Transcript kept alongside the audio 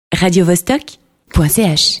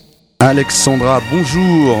radiovostok.ch. Alexandra,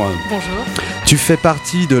 bonjour. Bonjour. Tu fais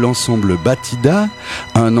partie de l'ensemble Batida,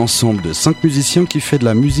 un ensemble de 5 musiciens qui fait de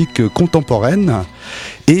la musique contemporaine.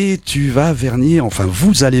 Et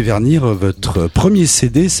vous allez vernir votre premier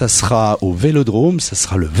CD, ça sera au Vélodrome, ça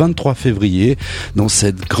sera le 23 février, dans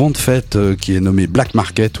cette grande fête qui est nommée Black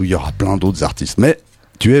Market, où il y aura plein d'autres artistes. Mais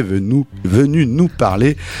tu es venu nous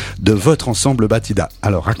parler de votre ensemble Batida.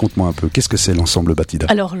 Alors raconte-moi un peu, qu'est-ce que c'est l'ensemble Batida ?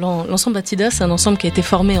 Alors l'ensemble Batida, c'est un ensemble qui a été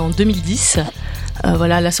formé en 2010, à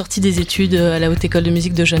la sortie des études à la Haute École de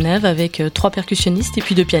Musique de Genève, avec 3 percussionnistes et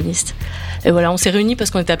puis 2 pianistes. Et voilà, on s'est réunis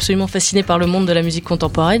parce qu'on était absolument fascinés par le monde de la musique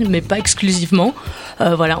contemporaine, mais pas exclusivement.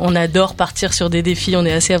 On adore partir sur des défis, on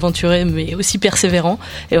est assez aventurés, mais aussi persévérants.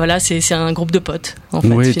 Et voilà, c'est un groupe de potes. En fait,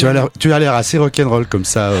 oui, tu as l'air assez rock'n'roll comme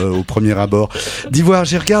ça au premier abord. D'Ivoire,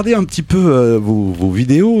 j'ai regardé un petit peu vos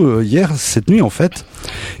vidéos cette nuit en fait,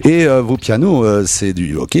 et vos pianos, c'est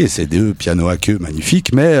des pianos à queue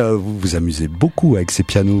magnifiques, mais vous vous amusez beaucoup avec ces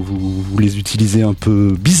pianos, vous les utilisez un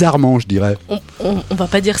peu bizarrement, je dirais. On va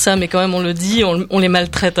pas dire ça, mais quand même on le dit, on les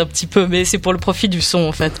maltraite un petit peu, mais c'est pour le profit du son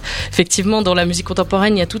en fait. Effectivement, dans la musique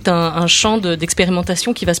contemporaine, il y a tout un champ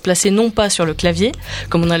d'expérimentation qui va se placer non pas sur le clavier,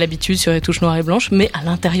 comme on a l'habitude sur les touches noires et blanches, mais à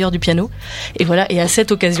l'intérieur du piano. Et voilà, et à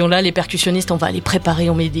cette occasion-là, les percussionnistes, on va les préparer,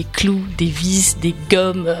 on met des clous, des vis, des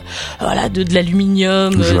gommes, de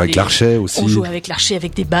l'aluminium. On joue avec l'archet aussi. On joue avec l'archet,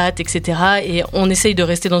 avec des battes, etc. Et on essaye de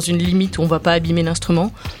rester dans une limite où on va pas abîmer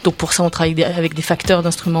l'instrument. Donc pour ça, on travaille avec des facteurs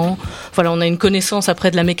d'instruments. Voilà, on a une connaissance après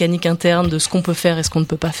de la mécanique interne, de ce qu'on peut faire et ce qu'on ne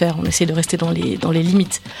peut pas faire. On essaie de rester dans les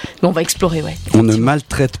limites. Mais on va explorer, ouais. On ne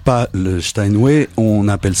maltraite pas le Steinway, on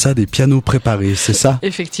appelle ça des pianos préparés, c'est ça ?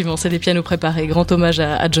 Effectivement, c'est des pianos préparés. Grand hommage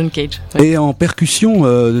à John Cage. Ouais. Et en percussion,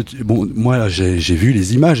 moi là, j'ai vu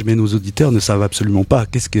les images, mais nos auditeurs ne savent absolument pas.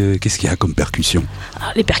 Qu'est-ce qu'il y a comme percussion ?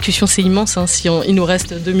 Alors, les percussions, c'est immense. Si il nous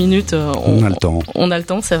reste 2 minutes, on a le temps. On a le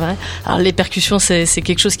temps, c'est vrai. Alors, les percussions, c'est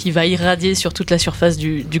quelque chose qui va irradier sur toute la surface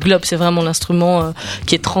du globe. C'est vraiment l'instrument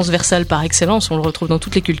qui est transversal par excellence. On le retrouve dans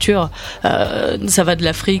toutes les cultures. Ça va de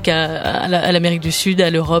l'Afrique à l'Amérique du Sud, à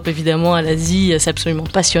l'Europe, évidemment, à l'Asie. C'est absolument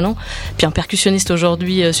passionnant. Puis un percussionniste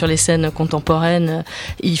aujourd'hui sur les scènes contemporaines,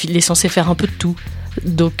 il est censé faire un peu de tout.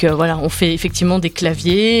 Donc on fait effectivement des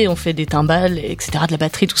claviers, on fait des timbales, etc., de la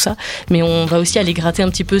batterie, tout ça. Mais on va aussi aller gratter un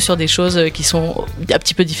petit peu sur des choses qui sont un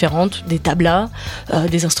petit peu différentes, des tablas,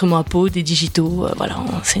 des instruments à peau, des digitaux.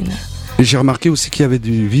 C'est une... Et j'ai remarqué aussi qu'il y avait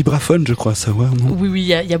du vibraphone, je crois, à savoir, non ? Oui, il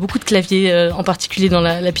y a beaucoup de claviers, en particulier dans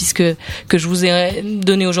la piste que je vous ai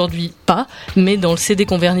donnée aujourd'hui, pas. Mais dans le CD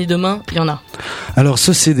qu'on vernit demain, il y en a. Alors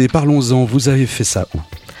ce CD, parlons-en, vous avez fait ça où ?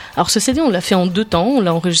 Alors ce CD, on l'a fait en 2 temps. On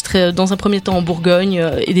l'a enregistré dans un premier temps en Bourgogne,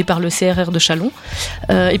 aidé par le CRR de Châlons.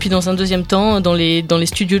 Et puis dans un deuxième temps, dans les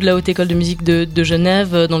studios de la Haute École de Musique de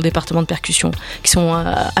Genève, dans le département de percussion, qui sont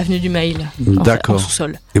avenue du Mail, en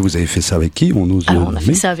sous-sol. Et vous avez fait ça avec qui ? On a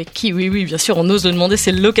fait ça avec qui ? Oui, bien sûr, on ose le demander.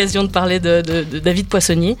 C'est l'occasion de parler de David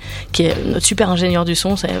Poissonnier, qui est notre super ingénieur du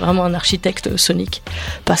son. C'est vraiment un architecte sonique.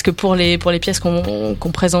 Parce que pour les pièces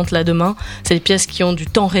qu'on présente là demain, c'est des pièces qui ont du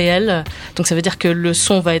temps réel. Donc ça veut dire que le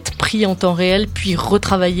son va être pris en temps réel, puis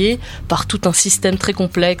retravaillé par tout un système très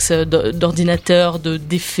complexe d'ordinateurs,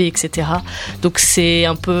 d'effets, etc. Donc c'est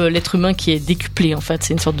un peu l'être humain qui est décuplé, en fait.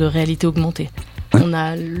 C'est une sorte de réalité augmentée. On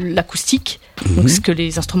a l'acoustique, donc ce que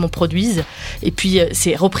les instruments produisent, et puis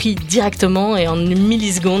c'est repris directement, et en 1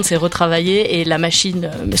 milliseconde, c'est retravaillé, et la machine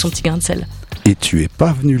met son petit grain de sel. Et tu es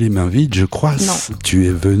pas venu les mains vides, je crois. Non. Tu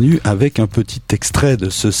es venu avec un petit extrait de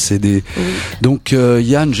ce CD. Oui. Donc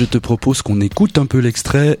Yann, je te propose qu'on écoute un peu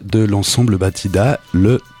l'extrait de l'ensemble Batida,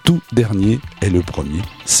 le tout dernier et le premier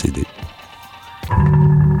CD.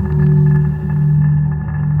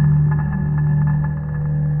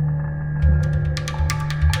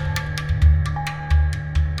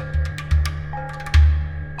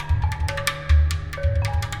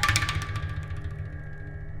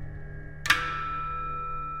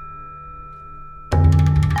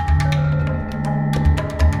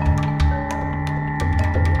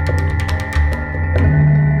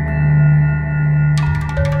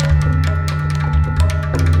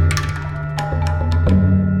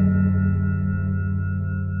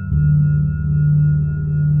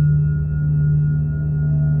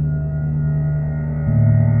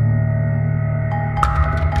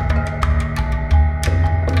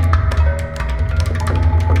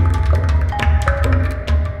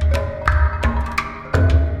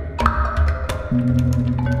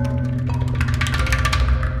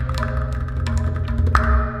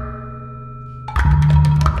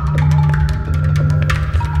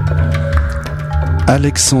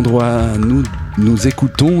 Alexandra, nous nous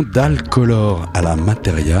écoutons D'Alcolor à la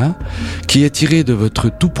Materia, qui est tiré de votre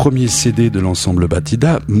tout premier CD de l'ensemble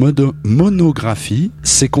Batida, Monographie.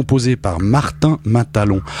 C'est composé par Martin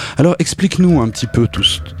Matalon. Alors explique-nous un petit peu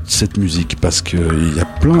toute cette musique, parce qu'il y a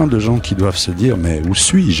plein de gens qui doivent se dire, mais où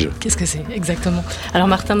suis-je ? Qu'est-ce que c'est exactement ? Alors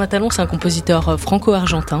Martin Matalon, c'est un compositeur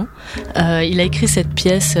franco-argentin. Il a écrit cette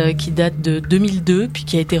pièce qui date de 2002, puis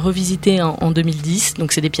qui a été revisitée en 2010,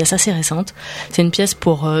 donc c'est des pièces assez récentes. C'est une pièce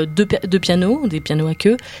pour deux pianos, des pianos à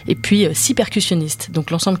queue, et puis 6 percussionnistes.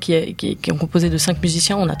 Donc l'ensemble qui est composé de 5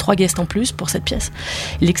 musiciens, on a 3 guests en plus pour cette pièce.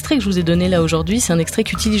 L'extrait que je vous ai donné là aujourd'hui, c'est un extrait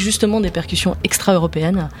qui utilise justement des percussions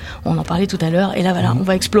extra-européennes. On en parlait tout à l'heure, et là voilà, on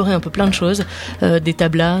va explorer un peu plein de choses, des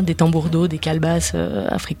tablas, des tambourdos, des calebasses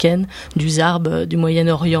africaines, du zarb du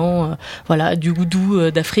Moyen-Orient, voilà, du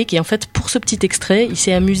oudou d'Afrique. Et en fait, pour ce petit extrait, il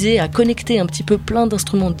s'est amusé à connecter un petit peu plein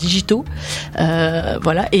d'instruments digitaux,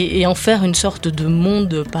 voilà, et en faire une sorte de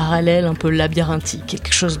monde parallèle, un peu labyrinthique,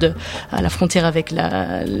 quelque chose à la frontière avec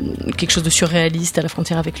quelque chose de surréaliste, à la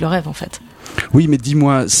frontière avec le rêve en fait. Oui, mais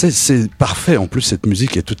dis-moi, c'est parfait. En plus, cette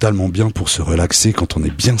musique est totalement bien pour se relaxer quand on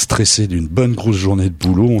est bien stressé d'une bonne grosse journée de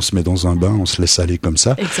boulot. On se met dans un bain, on se laisse aller comme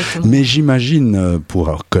ça. Exactement. Mais j'imagine,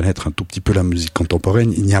 pour connaître un tout petit peu la musique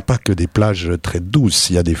contemporaine, il n'y a pas que des plages très douces.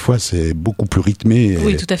 Il y a des fois, c'est beaucoup plus rythmé.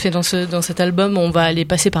 Oui, tout à fait. Dans cet album, on va aller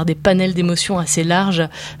passer par des panels d'émotions assez larges.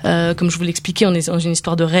 Comme je vous l'expliquais, on est dans une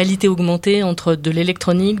histoire de réalité augmentée entre de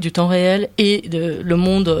l'électronique, du temps réel et le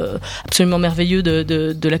monde absolument merveilleux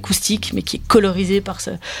de l'acoustique, mais qui est colorisé par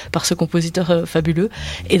ce compositeur fabuleux.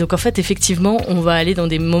 Et donc en fait, effectivement, on va aller dans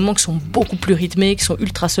des moments qui sont beaucoup plus rythmés, qui sont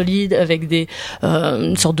ultra solides, avec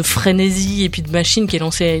une sorte de frénésie et puis de machine qui est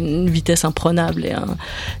lancée à une vitesse imprenable.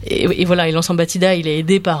 Et voilà, et l'ensemble Batida, il est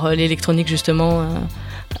aidé par l'électronique justement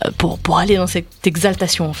pour aller dans cette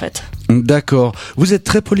exaltation en fait. D'accord. Vous êtes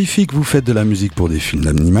très prolifique, vous faites de la musique pour des films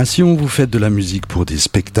d'animation, vous faites de la musique pour des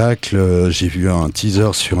spectacles. J'ai vu un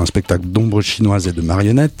teaser sur un spectacle d'ombre chinoise et de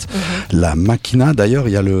marionnettes. La Machina, d'ailleurs,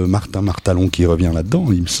 il y a le Martin Martalon qui revient là-dedans,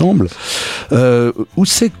 il me semble.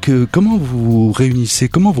 Comment vous réunissez,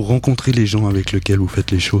 comment vous rencontrez les gens avec lesquels vous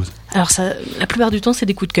faites les choses ? Alors la plupart du temps, c'est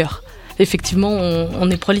des coups de cœur. Effectivement,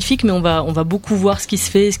 on est prolifique, mais on va beaucoup voir ce qui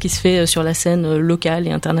se fait sur la scène locale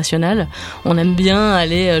et internationale. On aime bien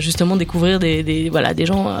aller justement découvrir des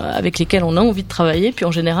gens avec lesquels on a envie de travailler. Puis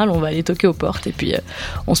en général, on va aller toquer aux portes et puis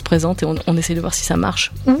on se présente et on essaie de voir si ça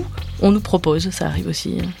marche. Ou on nous propose, ça arrive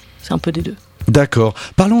aussi. C'est un peu des deux. D'accord.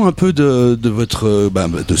 Parlons un peu de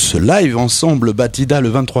ce live ensemble Batida le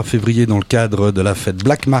 23 février dans le cadre de la fête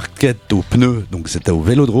Black Market aux pneus. Donc c'était au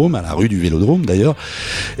Vélodrome, à la rue du Vélodrome d'ailleurs.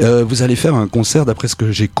 Vous allez faire un concert d'après ce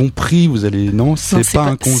que j'ai compris. C'est pas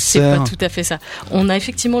un concert. C'est pas tout à fait ça. On a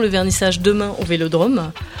effectivement le vernissage demain au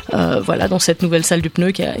Vélodrome. Voilà, dans cette nouvelle salle du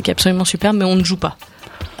pneu qui est absolument super, mais on ne joue pas.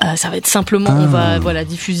 Ça va être simplement, on va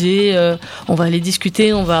diffuser, on va aller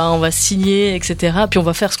discuter, on va signer, etc. Puis on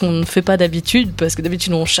va faire ce qu'on ne fait pas d'habitude, parce que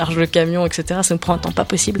d'habitude on charge le camion, etc. Ça nous prend un temps pas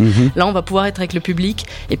possible. Là, on va pouvoir être avec le public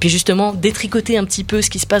et puis justement détricoter un petit peu ce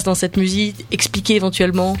qui se passe dans cette musique, expliquer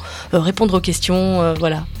éventuellement, répondre aux questions,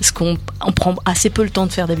 voilà. Ce qu'on prend assez peu le temps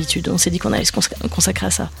de faire d'habitude. On s'est dit qu'on allait se consacrer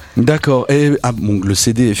à ça. D'accord. Et le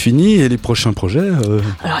CD est fini et les prochains projets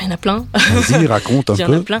Alors il y en a plein. Vas-y, raconte un peu. Il y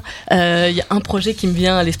en a plein. Il y a un projet qui me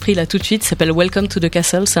vient à l'esprit là tout de suite, s'appelle Welcome to the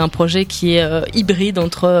Castle. C'est un projet qui est hybride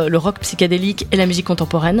entre le rock psychédélique et la musique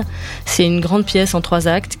contemporaine. C'est une grande pièce en 3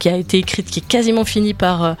 actes qui a été écrite, qui est quasiment finie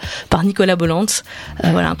par Nicolas Bolantz,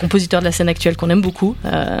 voilà, un compositeur de la scène actuelle qu'on aime beaucoup.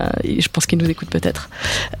 Et je pense qu'il nous écoute peut-être.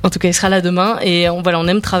 En tout cas, il sera là demain et on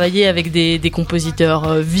aime travailler avec des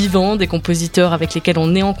compositeurs vivants, des compositeurs avec lesquels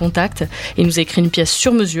on est en contact. Et il nous a écrit une pièce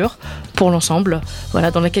sur mesure pour l'ensemble,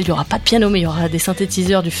 voilà, dans laquelle il y aura pas de piano, mais il y aura des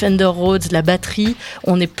synthétiseurs, du Fender Rhodes, de la batterie.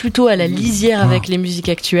 On est plutôt à la lisière avec les musiques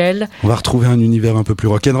actuelles. On va retrouver un univers un peu plus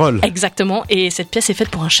rock'n'roll. Exactement, et cette pièce est faite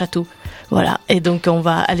pour un château. Voilà, et donc on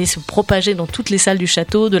va aller se propager dans toutes les salles du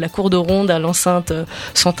château, de la cour de ronde à l'enceinte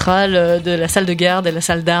centrale, de la salle de garde à la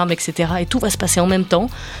salle d'armes, etc. Et tout va se passer en même temps.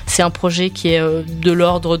 C'est un projet qui est de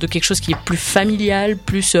l'ordre de quelque chose qui est plus familial,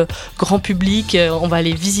 plus grand public. On va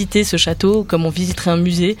aller visiter ce château comme on visiterait un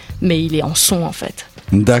musée, mais il est en son en fait.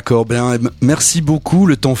 D'accord, bien, merci beaucoup.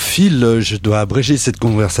 Le temps file, je dois abréger cette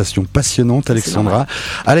conversation passionnante, Alexandra.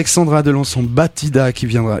 Alexandra de l'ensemble Batida qui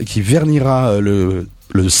vernira le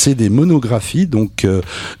CD Monographie, donc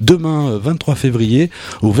demain 23 février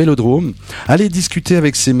au Vélodrome. Allez discuter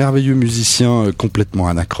avec ces merveilleux musiciens complètement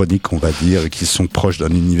anachroniques, on va dire, qui sont proches d'un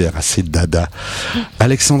univers assez dada.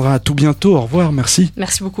 Alexandra, à tout bientôt, au revoir, merci.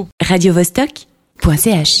 Merci beaucoup.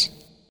 radiovostok.ch